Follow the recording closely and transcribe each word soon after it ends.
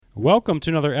Welcome to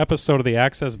another episode of the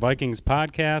Access Vikings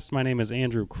podcast. My name is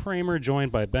Andrew Kramer, joined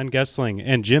by Ben Gessling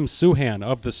and Jim Suhan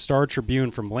of the Star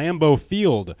Tribune from Lambeau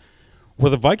Field, where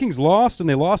the Vikings lost, and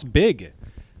they lost big.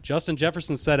 Justin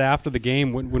Jefferson said after the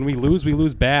game, when we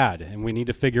lose bad, and we need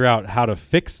to figure out how to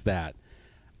fix that.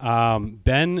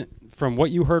 Ben, from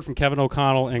what you heard from Kevin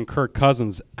O'Connell and Kirk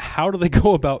Cousins, how do they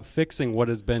go about fixing what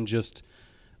has been just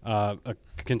a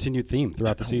continued theme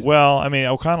throughout the season? Well, I mean,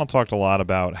 O'Connell talked a lot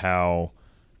about how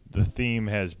the theme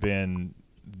has been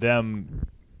them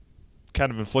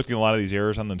kind of inflicting a lot of these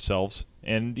errors on themselves.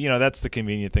 And, you know, that's the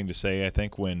convenient thing to say, I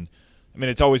think, when – I mean,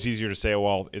 it's always easier to say,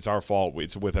 well, it's our fault,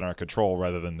 it's within our control,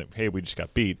 rather than, hey, we just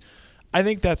got beat. I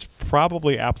think that's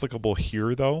probably applicable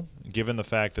here, though, given the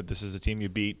fact that this is a team you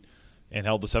beat and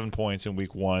held to 7 points in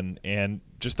week one, and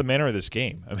just the manner of this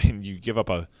game. I mean, you give up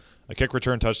a kick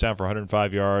return touchdown for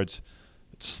 105 yards,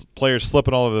 players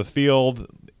slipping all over the field,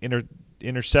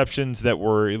 interceptions that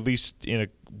were at least in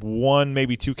one,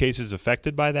 maybe two cases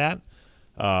affected by that.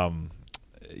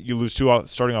 You lose two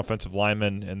starting offensive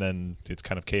linemen, and then it's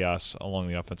kind of chaos along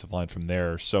the offensive line from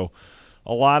there. So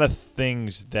a lot of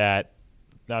things that,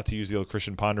 not to use the old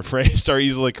Christian Ponder phrase, are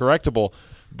easily correctable,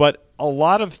 but a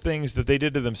lot of things that they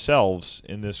did to themselves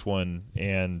in this one,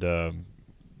 and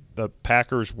the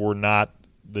Packers were not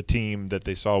the team that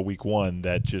they saw week one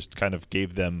that just kind of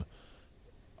gave them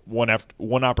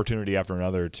one opportunity after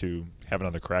another to have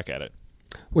another crack at it.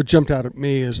 What jumped out at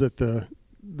me is that the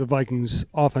Vikings'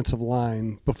 offensive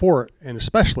line, before and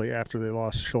especially after they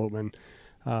lost Schultman,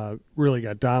 really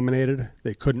got dominated.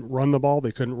 They couldn't run the ball.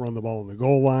 They couldn't run the ball on the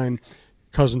goal line.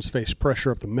 Cousins faced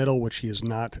pressure up the middle, which he is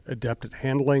not adept at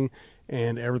handling,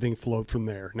 and everything flowed from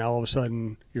there. Now all of a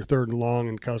sudden you're third and long,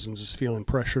 and Cousins is feeling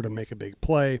pressure to make a big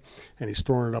play, and he's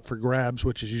throwing it up for grabs,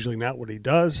 which is usually not what he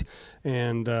does.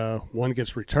 And one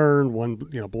gets returned, one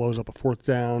blows up a fourth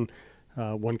down,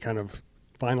 one kind of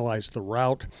finalized the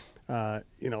route.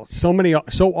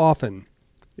 So often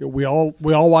we all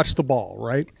watch the ball,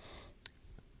 right?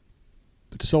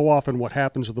 But so often what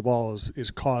happens with the ball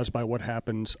is caused by what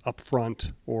happens up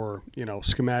front or,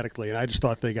 schematically. And I just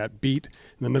thought they got beat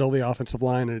in the middle of the offensive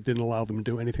line, and it didn't allow them to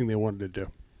do anything they wanted to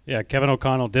do. Yeah, Kevin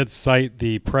O'Connell did cite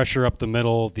the pressure up the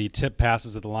middle, the tip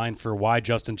passes at the line for why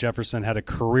Justin Jefferson had a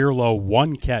career-low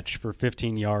one catch for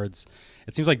 15 yards.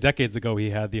 It seems like decades ago he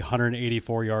had the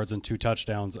 184 yards and 2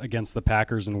 touchdowns against the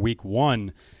Packers in week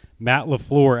one. Matt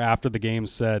LaFleur, after the game,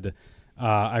 said,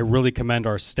 I really commend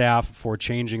our staff for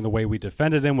changing the way we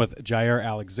defended him with Jair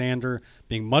Alexander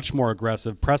being much more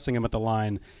aggressive, pressing him at the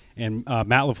line. And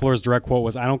Matt LaFleur's direct quote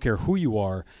was, I don't care who you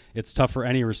are, it's tough for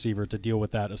any receiver to deal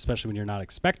with that, especially when you're not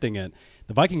expecting it.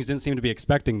 The Vikings didn't seem to be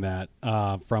expecting that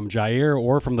from Jair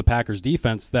or from the Packers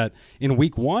defense that in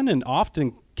week one and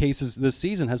often cases this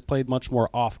season has played much more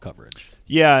off coverage.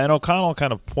 Yeah, and O'Connell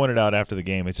kind of pointed out after the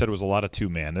game, he said it was a lot of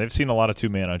two-man. They've seen a lot of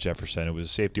two-man on Jefferson. It was a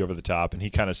safety over the top, and he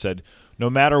kind of said no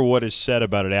matter what is said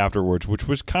about it afterwards, which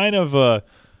was kind of an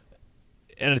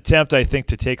attempt, I think,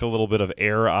 to take a little bit of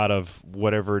air out of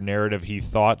whatever narrative he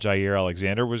thought Jair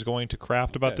Alexander was going to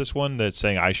craft about this one, that's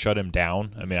saying I shut him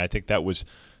down. I mean, I think that was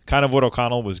kind of what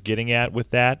O'Connell was getting at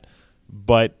with that.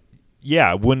 But,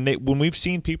 yeah, when we've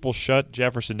seen people shut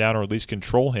Jefferson down or at least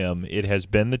control him, it has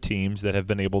been the teams that have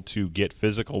been able to get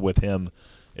physical with him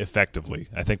effectively.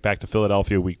 I think back to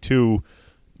Philadelphia week 2,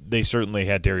 they certainly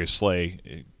had Darius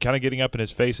Slay kind of getting up in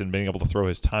his face and being able to throw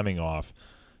his timing off.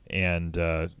 And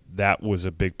that was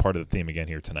a big part of the theme again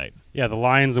here tonight. Yeah, the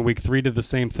Lions in week 3 did the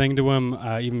same thing to him.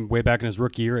 Even way back in his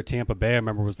rookie year at Tampa Bay, I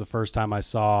remember was the first time I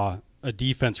saw a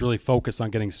defense really focus on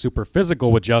getting super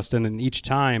physical with Justin. And each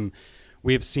time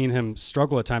we have seen him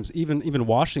struggle at times. Even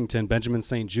Washington, Benjamin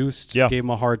St-Juste gave him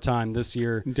a hard time this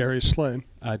year. Darius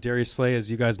Slay, as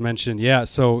you guys mentioned. Yeah,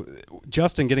 so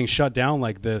Justin getting shut down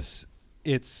like this,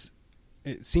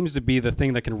 it seems to be the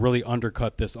thing that can really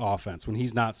undercut this offense when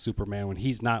he's not Superman, when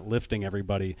he's not lifting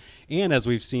everybody. And as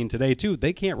we've seen today, too,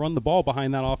 they can't run the ball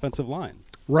behind that offensive line.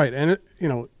 Right. And,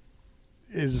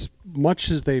 as much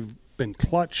as they've been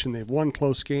clutch and they've won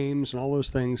close games and all those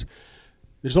things,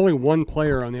 there's only one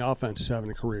player on the offense who's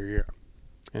having a career year,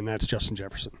 and that's Justin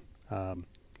Jefferson.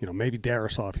 Maybe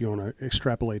Darisaw if you want to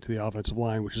extrapolate to the offensive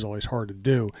line, which is always hard to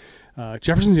do.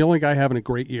 Jefferson's the only guy having a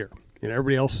great year, and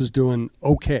everybody else is doing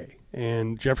okay.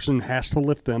 And Jefferson has to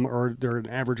lift them, or they're an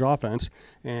average offense.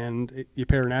 And you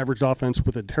pair an average offense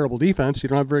with a terrible defense, you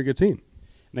don't have a very good team.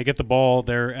 And they get the ball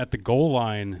there at the goal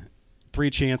line, 3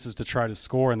 chances to try to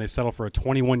score, and they settle for a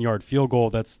 21-yard field goal.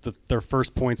 That's their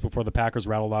first points before the Packers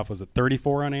rattled off. Was it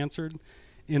 34 unanswered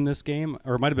in this game?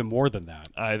 Or it might have been more than that.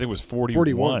 I think it was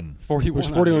 41. 41. It was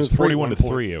 41 to 3. 41 to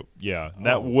 3, yeah. And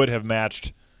that would have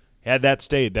matched Had that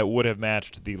stayed, that would have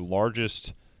matched the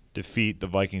largest defeat the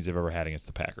Vikings have ever had against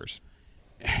the Packers.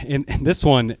 In this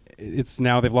one, it's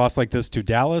now they've lost like this to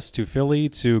Dallas, to Philly,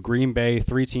 to Green Bay,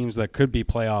 3 teams that could be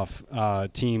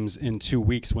playoff teams in 2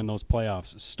 weeks when those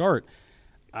playoffs start.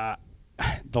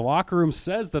 The locker room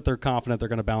says that they're confident they're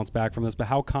going to bounce back from this, but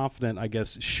how confident, I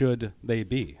guess, should they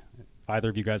be? Either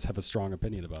of you guys have a strong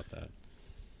opinion about that?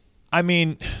 I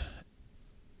mean,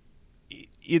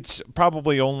 it's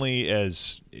probably only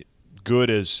as good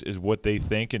as what they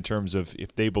think in terms of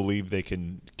if they believe they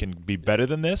can be better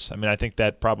than this. I mean, I think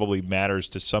that probably matters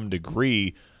to some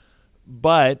degree,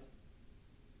 but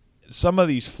some of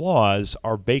these flaws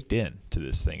are baked in to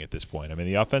this thing at this point. I mean,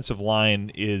 the offensive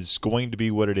line is going to be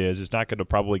what it is. It's not going to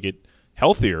probably get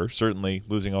healthier, certainly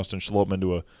losing Austin Schlottmann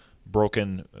to a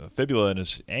broken fibula in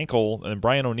his ankle. And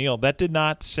Brian O'Neill, that did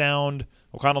not sound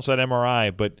 – O'Connell said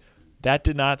MRI, but that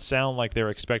did not sound like they're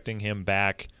expecting him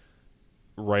back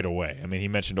right away. I mean, he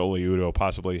mentioned Oli Udoh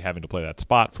possibly having to play that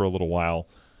spot for a little while.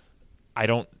 I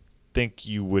don't think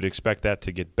you would expect that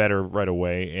to get better right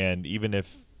away. And even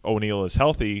if O'Neill is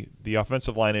healthy, the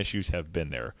offensive line issues have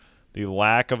been there. The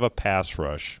lack of a pass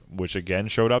rush, which again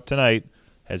showed up tonight,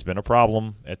 has been a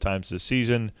problem at times this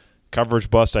season. Coverage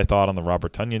bust, I thought, on the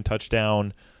Robert Tonyan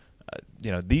touchdown.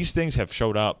 These things have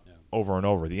showed up over and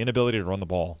over. The inability to run the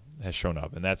ball has shown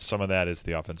up, and some of that is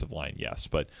the offensive line, yes.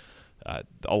 But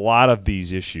a lot of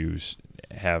these issues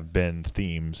have been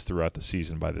themes throughout the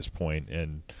season by this point,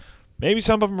 and maybe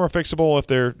some of them are fixable if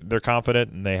they're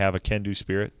confident and they have a can-do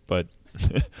spirit, but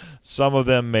some of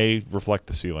them may reflect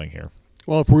the ceiling here.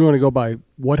 Well, if we want to go by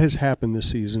what has happened this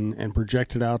season and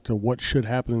project it out to what should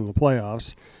happen in the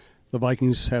playoffs, the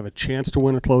Vikings have a chance to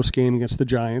win a close game against the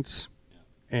Giants,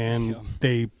 and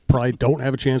they probably don't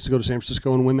have a chance to go to San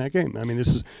Francisco and win that game. I mean,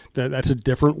 that's a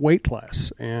different weight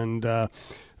class, and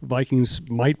Vikings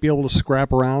might be able to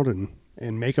scrap around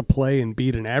and make a play and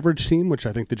beat an average team, which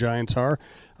I think the Giants are.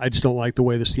 I just don't like the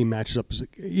way this team matches up.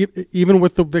 Even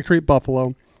with the victory at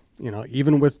Buffalo,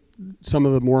 even with some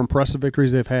of the more impressive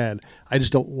victories they've had, I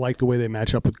just don't like the way they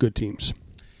match up with good teams.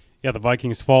 Yeah, the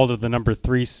Vikings fall to the number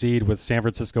 3 seed with San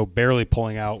Francisco barely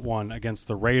pulling out one against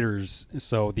the Raiders.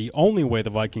 So the only way the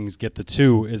Vikings get the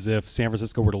 2 is if San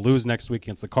Francisco were to lose next week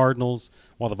against the Cardinals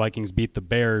while the Vikings beat the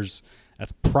Bears.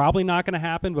 That's probably not going to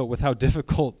happen, but with how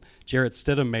difficult Jarrett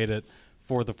Stidham made it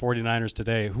for the 49ers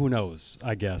today, who knows,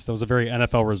 I guess. That was a very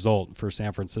NFL result for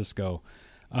San Francisco.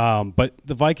 But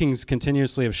the Vikings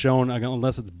continuously have shown,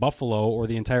 unless it's Buffalo or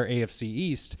the entire AFC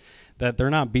East, that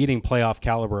they're not beating playoff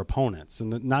caliber opponents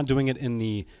and not doing it in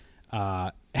the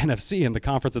NFC, in the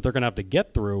conference that they're going to have to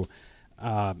get through.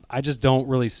 I just don't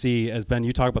really see, as Ben,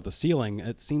 you talk about the ceiling,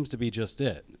 it seems to be just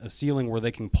it, a ceiling where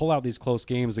they can pull out these close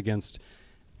games against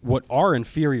what are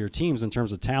inferior teams in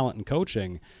terms of talent and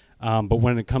coaching. But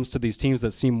when it comes to these teams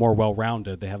that seem more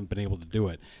well-rounded, they haven't been able to do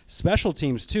it. Special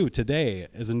teams, too, today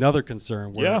is another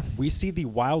concern where we see the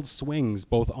wild swings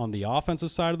both on the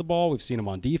offensive side of the ball. We've seen them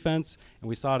on defense, and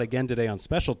we saw it again today on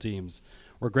special teams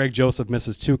where Greg Joseph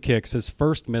misses 2 kicks, his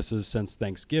first misses since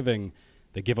Thanksgiving.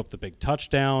 They give up the big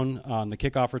touchdown on the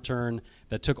kickoff return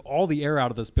that took all the air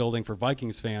out of this building for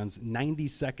Vikings fans 90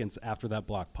 seconds after that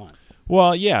block punt.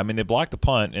 Well, yeah, I mean, they blocked the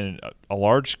punt, and a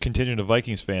large contingent of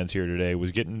Vikings fans here today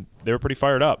they were pretty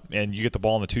fired up. And you get the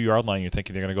ball on the 2-yard line, you're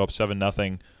thinking they're going to go up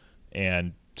 7-0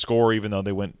 and score, even though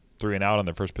they went 3 and out on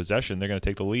their first possession. They're going to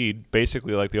take the lead,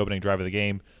 basically like the opening drive of the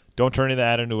game. Don't turn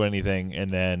that into anything,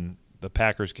 and then the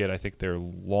Packers get, I think, their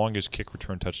longest kick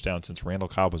return touchdown since Randall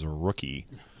Cobb was a rookie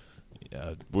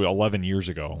 11 years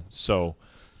ago. So,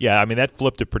 yeah, I mean, that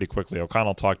flipped it pretty quickly.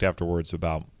 O'Connell talked afterwards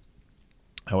about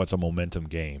how it's a momentum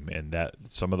game, and that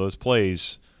some of those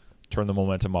plays turn the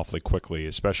momentum awfully quickly,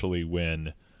 especially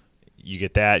when you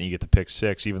get that and you get the pick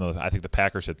 6, even though I think the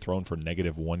Packers had thrown for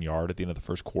 -1 yard at the end of the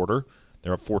first quarter.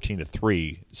 They're up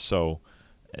 14-3, so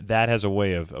that has a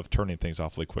way of turning things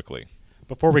awfully quickly.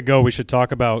 Before we go, we should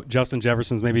talk about Justin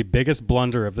Jefferson's maybe biggest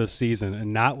blunder of this season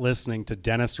and not listening to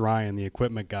Dennis Ryan, the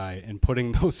equipment guy, and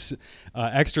putting those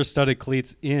extra studded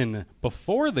cleats in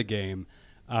before the game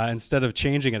instead of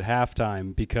changing at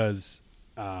halftime because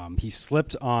he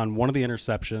slipped on one of the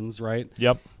interceptions, right?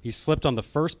 Yep. He slipped on the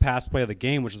first pass play of the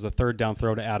game, which was a 3rd down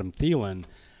throw to Adam Thielen.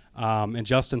 And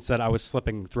Justin said, I was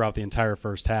slipping throughout the entire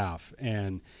first half.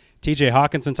 And TJ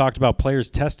Hawkinson talked about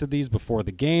players tested these before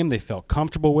the game. They felt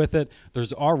comfortable with it.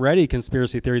 There's already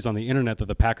conspiracy theories on the internet that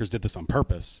the Packers did this on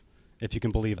purpose, if you can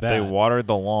believe that. They watered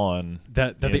the lawn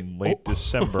in late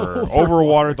December.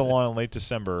 Overwatered the lawn in late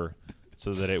December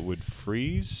so that it would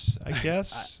freeze, I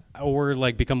guess. Or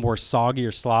like become more soggy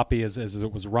or sloppy as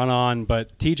it was run on.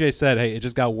 But TJ said, hey, it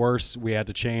just got worse. We had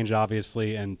to change,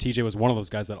 obviously. And TJ was one of those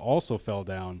guys that also fell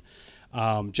down.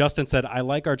 Justin said, I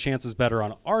like our chances better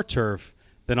on our turf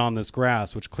than on this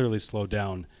grass, which clearly slowed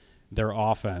down their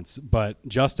offense. But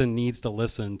Justin needs to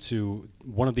listen to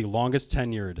one of the longest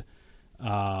tenured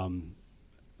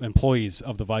employees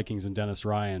of the Vikings and Dennis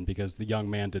Ryan, because the young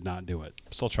man did not do it.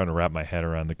 I'm still trying to wrap my head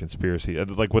around the conspiracy.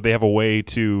 Like, would they have a way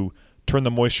to turn the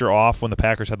moisture off when the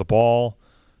Packers had the ball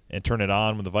and turn it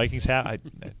on when the Vikings had?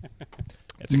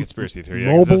 It's a conspiracy theory.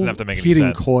 It doesn't have to make any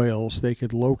heating sense. coils they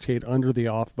could locate under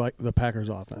the Packers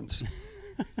offense.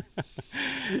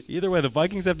 Either way, the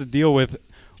Vikings have to deal with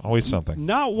Always something.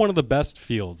 not one of the best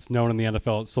fields known in the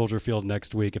NFL at Soldier Field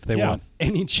next week. If they want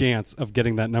any chance of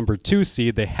getting that number 2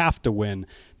 seed, they have to win.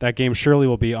 That game surely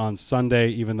will be on Sunday,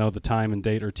 even though the time and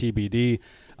date are TBD,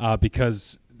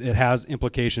 because it has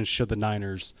implications should the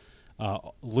Niners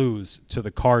lose to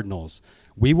the Cardinals.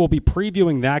 We will be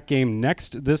previewing that game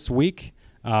next this week.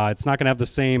 It's not going to have the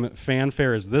same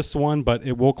fanfare as this one, but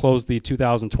it will close the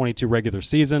 2022 regular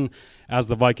season as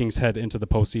the Vikings head into the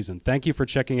postseason. Thank you for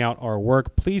checking out our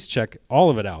work. Please check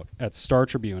all of it out at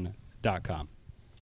StarTribune.com.